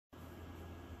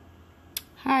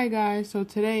Hi guys, so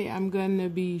today I'm going to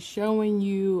be showing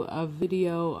you a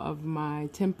video of my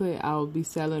template I'll be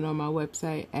selling on my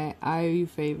website at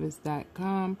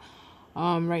ioufavors.com.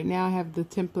 Right now I have the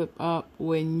template up.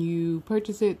 When you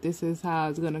purchase it, this is how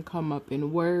it's going to come up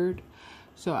in Word.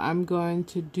 So I'm going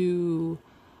to do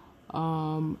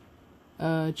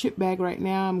a chip bag right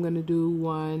now. I'm going to do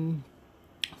one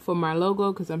for my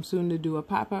logo because I'm soon to do a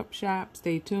pop-up shop.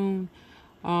 Stay tuned.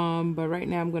 But right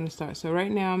now I'm going to start. So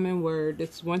right now I'm in Word.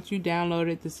 This, once you download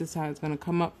it, this is how it's going to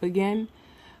come up again.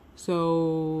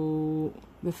 So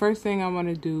the first thing I want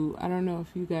to do, I don't know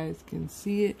if you guys can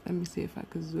see it. Let me see if I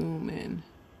can zoom in.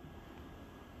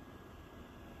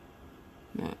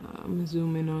 I'm going to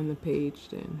zoom in on the page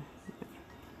then.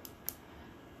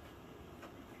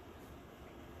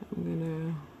 I'm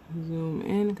going to zoom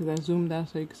in because I zoomed out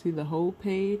so you can see the whole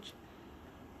page.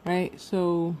 Right,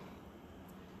 so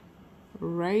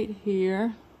right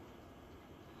here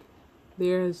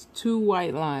there's two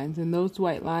white lines, and those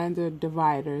white lines are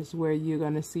dividers where you're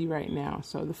going to see right now.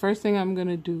 So the first thing I'm going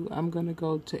to do, I'm going to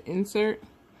go to Insert,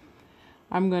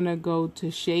 I'm going to go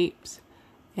to Shapes,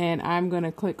 and I'm going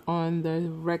to click on the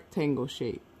rectangle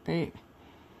shape, right?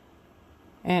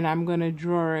 And I'm going to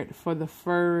draw it for the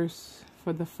first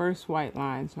white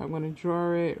line. So I'm going to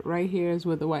draw it right here is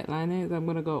where the white line is. I'm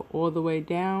going to go all the way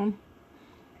down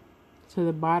to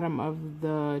the bottom of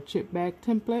the chip bag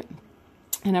template,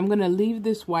 and I'm going to leave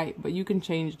this white, but you can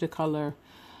change the color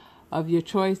of your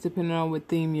choice depending on what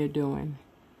theme you're doing.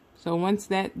 So once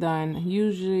that's done,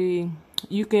 usually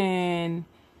you can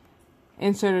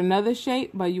insert another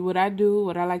shape, but what I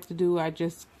like to do, I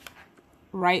just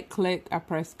right click, I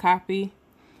press copy,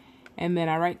 and then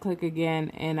I right click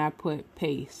again and I put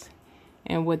paste.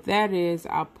 And what that is,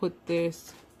 I'll put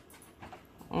this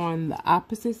on the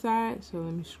opposite side. So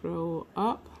let me scroll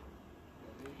up,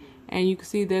 and you can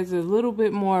see there's a little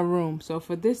bit more room. So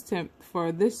for this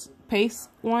paste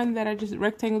one that I just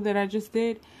rectangle that I just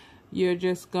did, you're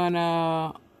just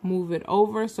gonna move it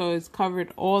over so it's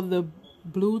covered all the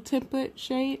blue template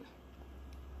shade.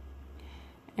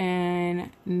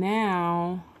 And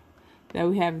now that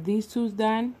we have these two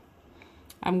done,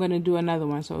 I'm gonna do another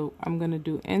one. So I'm gonna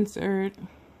do Insert,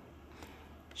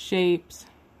 Shapes,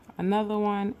 another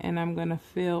one, and I'm gonna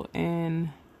fill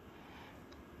in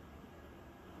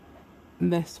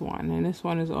this one, and this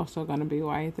one is also gonna be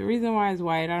white. The reason why it's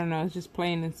white, I don't know, it's just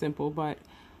plain and simple, but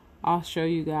I'll show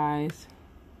you guys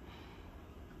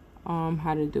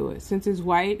how to do it. Since it's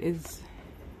white, is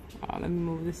let me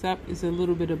move this up. It's a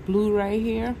little bit of blue right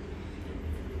here,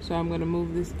 so I'm gonna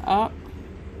move this up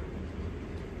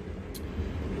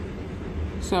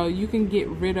so you can get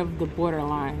rid of the border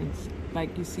lines.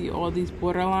 Like you see all these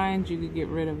border lines, you could get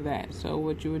rid of that. So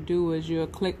what you would do is you'll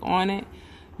click on it,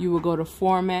 you will go to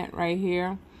Format right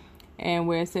here, and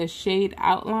where it says Shade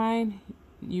Outline,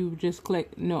 you just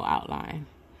click No Outline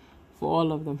for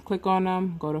all of them. Click on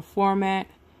them, go to Format,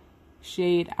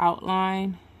 Shade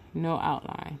Outline, No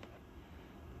Outline.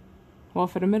 Well,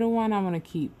 for the middle one, I'm going to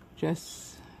keep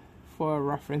just for a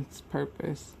reference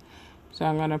purpose. So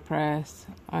I'm going to press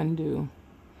Undo.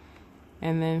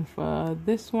 And then for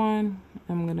this one,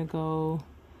 I'm going to go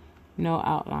No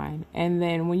Outline. And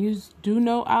then when you do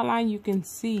No Outline, you can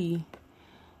see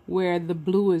where the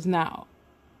blue is not,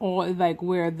 or like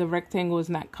where the rectangle is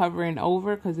not covering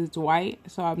over because it's white.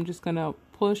 So I'm just going to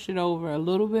push it over a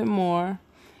little bit more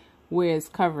where it's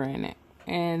covering it.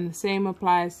 And the same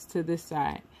applies to this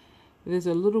side. There's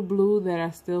a little blue that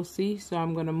I still see, so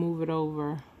I'm going to move it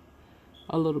over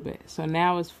a little bit. So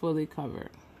now it's fully covered.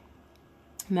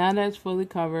 Now that it's fully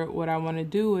covered, what I want to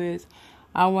do is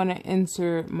I want to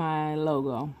insert my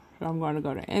logo. So I'm going to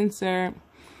go to Insert.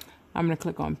 I'm going to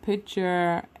click on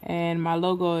Picture, and my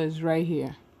logo is right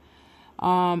here.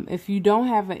 If you don't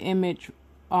have an image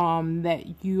that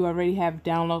you already have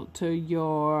downloaded to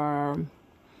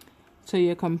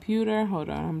your computer, hold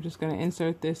on, I'm just going to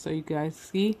insert this so you guys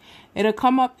see. It'll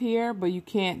come up here, but you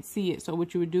can't see it. So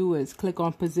what you would do is click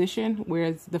on Position, where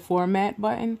it's the Format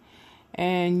button,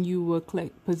 and you will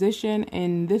click Position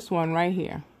in this one right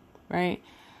here, right?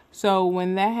 So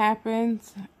when that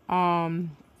happens,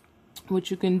 what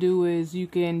you can do is you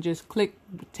can just click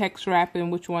text wrap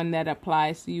in which one that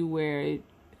applies to you, where it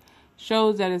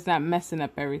shows that it's not messing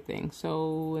up everything.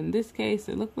 So in this case,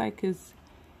 it looked like it's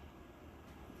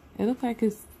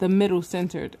the middle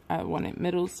centered. I want it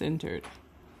middle centered.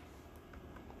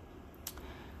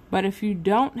 But if you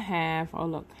don't have, oh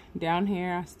look, down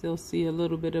here I still see a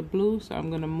little bit of blue, so I'm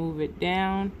going to move it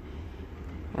down.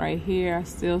 Right here I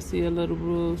still see a little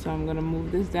blue, so I'm going to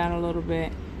move this down a little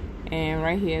bit. And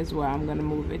right here as well, I'm going to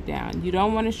move it down. You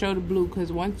don't want to show the blue because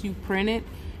once you print it,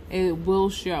 it will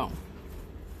show.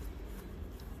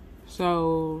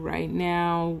 So right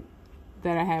now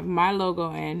that I have my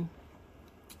logo in,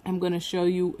 I'm going to show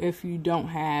you if you don't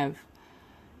have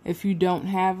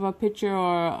a picture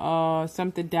or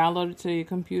something downloaded to your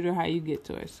computer, how you get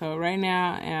to it. So right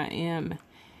now I am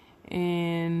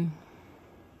in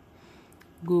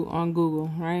on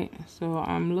Google, right? So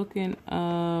I'm looking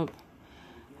up,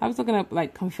 I was looking up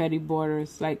like confetti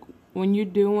borders. Like when you're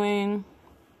doing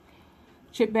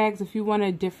chip bags, if you want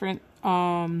a different,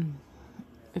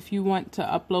 if you want to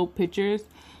upload pictures,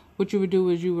 what you would do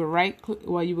is you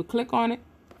would click on it,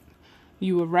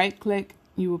 you would right click,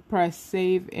 you would press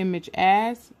save image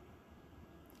as,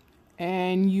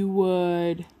 and you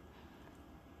would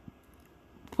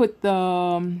put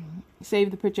the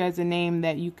save the picture as a name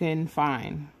that you can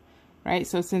find, right?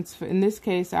 So since in this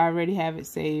case I already have it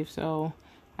saved, so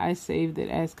I saved it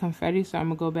as confetti. So I'm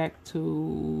gonna go back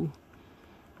to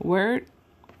Word,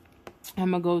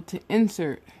 I'm gonna go to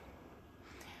insert,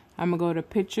 I'm gonna go to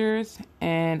pictures,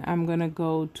 and I'm gonna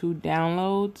go to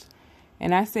downloads,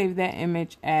 and I saved that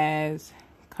image as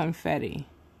confetti.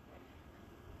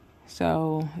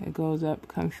 So it goes up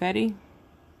confetti.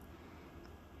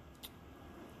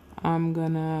 I'm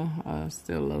gonna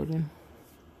still loading.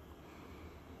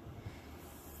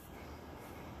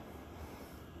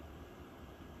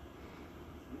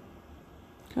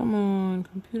 Come on,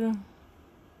 computer.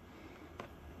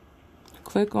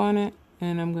 Click on it,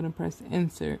 and I'm gonna press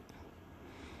insert.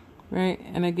 Right,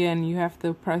 and again you have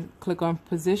to click on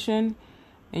position,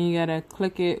 and you gotta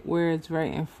click it where it's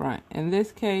right in front. In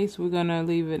this case, we're gonna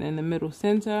leave it in the middle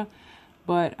center,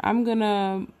 but I'm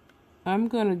gonna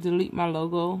delete my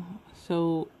logo,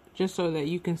 so just so that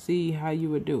you can see how you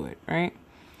would do it, right?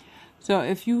 So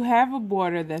if you have a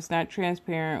border that's not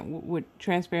transparent, with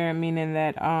transparent meaning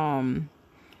that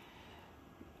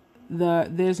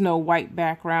there's no white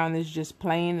background, it's just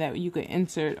plain that you can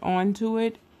insert onto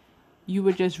it, you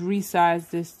would just resize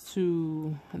this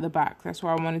to the box. That's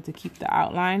why I wanted to keep the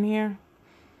outline here.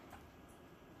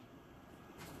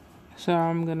 So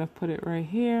I'm gonna put it right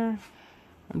here.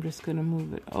 I'm just gonna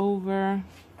move it over.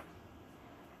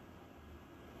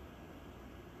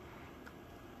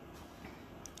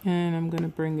 And I'm gonna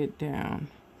bring it down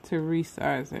to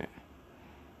resize it.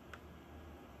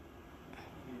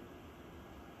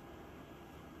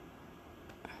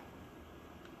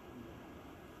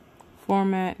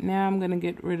 Format. Now I'm gonna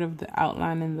get rid of the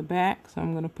outline in the back, so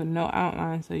I'm gonna put no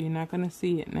outline, so you're not gonna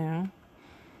see it now.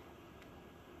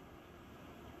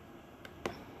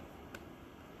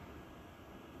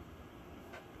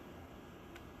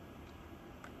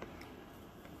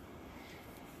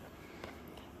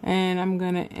 And I'm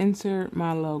gonna insert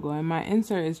my logo, and my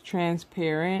insert is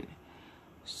transparent,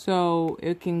 so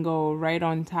it can go right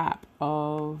on top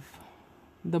of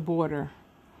the border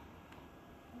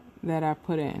that I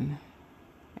put in.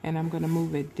 And I'm gonna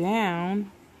move it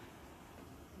down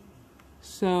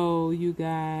so you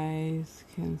guys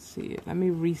can see it. Let me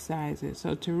resize it.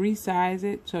 So to resize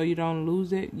it so you don't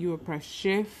lose it, you will press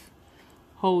shift,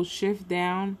 hold shift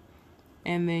down,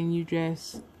 and then you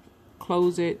just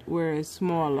close it where it's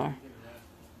smaller.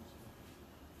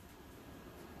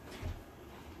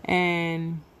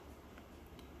 And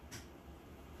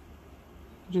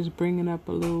just bring it up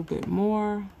a little bit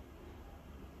more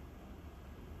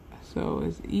so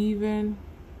it's even,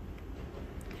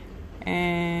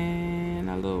 and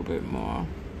a little bit more.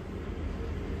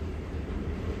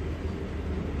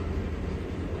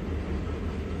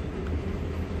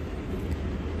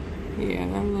 Yeah,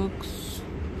 that looks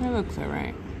all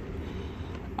right.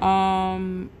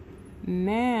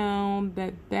 Now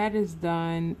that that is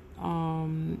done,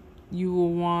 you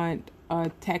will want a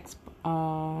text,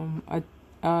 a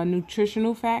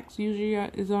nutritional facts usually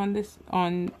is on this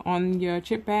on your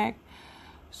chip bag.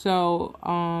 So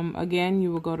again, you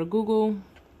will go to Google,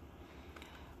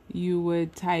 you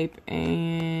would type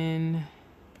in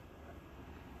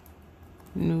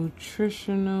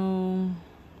nutritional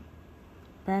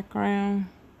background.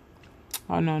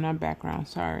 Oh no, not background,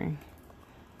 sorry.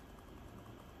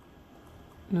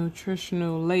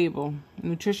 Nutrition label,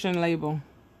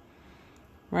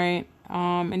 right?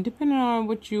 And depending on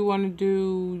what you want to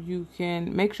do, you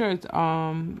can make sure it's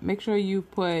make sure you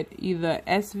put either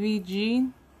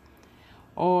SVG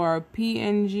or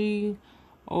PNG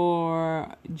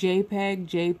or JPEG,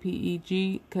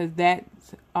 JPEG, because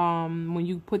that's when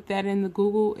you put that in the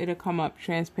Google, it'll come up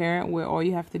transparent, where all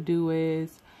you have to do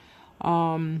is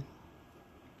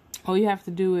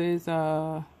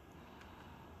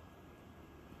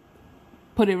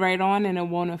put it right on and it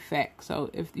won't affect. So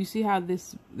if you see how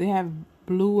this, they have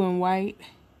blue and white,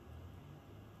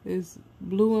 there's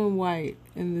blue and white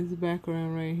in this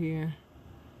background right here.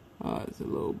 Oh, it's a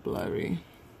little blurry.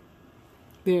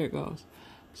 There it goes.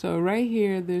 So right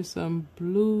here, there's some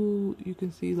blue. You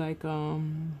can see like a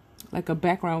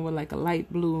background with like a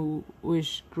light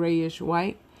bluish, grayish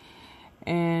white.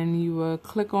 And you will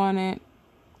click on it,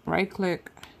 right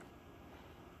click,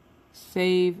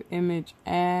 save image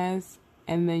as,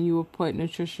 and then you will put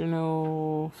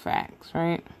nutritional facts,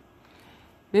 right?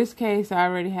 This case, I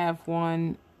already have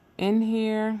one in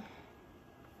here.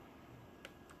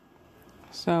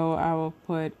 So I will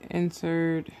put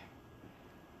insert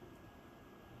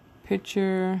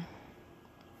picture.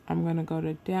 I'm going to go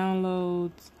to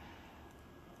downloads,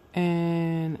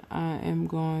 and I am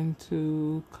going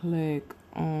to click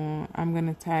on, I'm going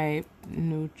to type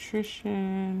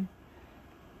nutrition.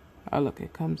 Oh, look,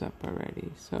 it comes up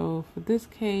already. So for this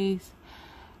case,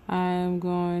 I'm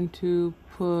going to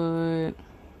put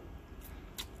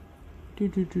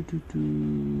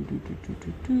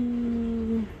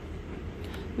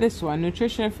this one,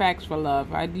 nutrition facts for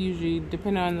love. I usually,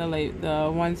 depending on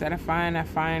the ones that I find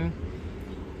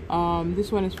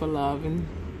this one is for love, and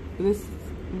for this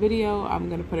video I'm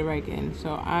gonna put it right in.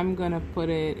 So I'm gonna put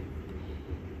it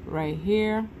right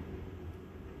here.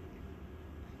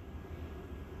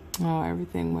 Oh,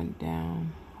 everything went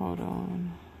down. Hold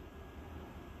on.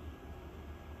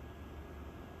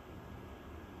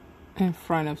 In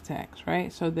front of text,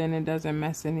 right? So then it doesn't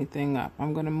mess anything up.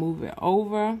 I'm gonna move it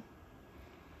over,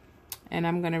 and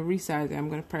I'm gonna resize it. I'm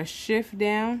gonna press shift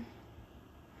down,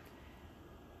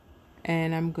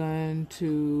 and I'm going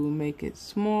to make it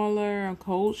smaller.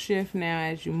 Hold shift now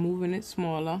as you're moving it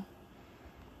smaller,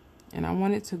 and I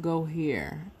want it to go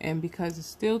here. And because it's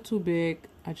still too big,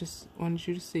 I just wanted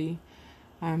you to see,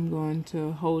 I'm going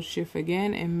to hold shift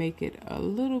again and make it a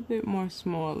little bit more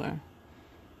smaller.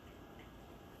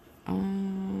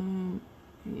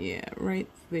 Yeah, right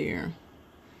there.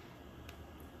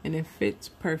 And it fits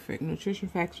perfect. Nutrition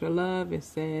facts for love. It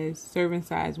says serving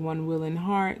size 1 willing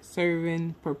heart,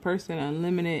 serving per person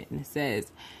unlimited, and it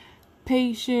says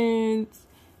patience,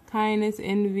 kindness,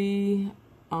 envy,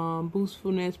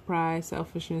 boastfulness, pride,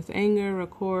 selfishness, anger,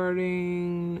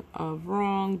 recording of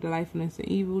wrong, delightfulness and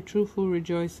evil, truthful,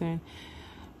 rejoicing,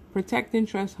 protecting,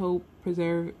 trust, hope,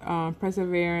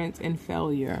 perseverance, and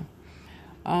failure.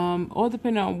 All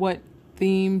depending on what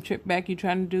theme trip back you're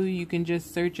trying to do, you can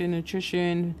just search in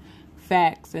nutrition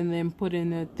facts and then put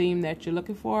in the theme that you're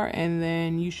looking for, and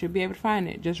then you should be able to find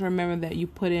it. Just remember that you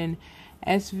put in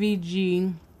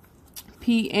SVG,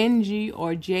 PNG,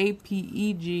 or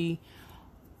JPEG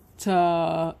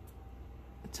to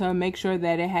make sure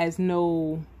that it has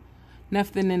nothing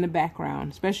in the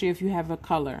background, especially if you have a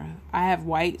color. I have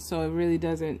white, so it really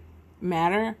doesn't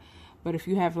matter. But if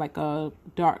you have like a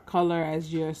dark color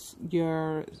as your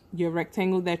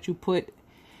rectangle that you put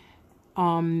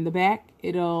on the back,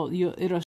 it'll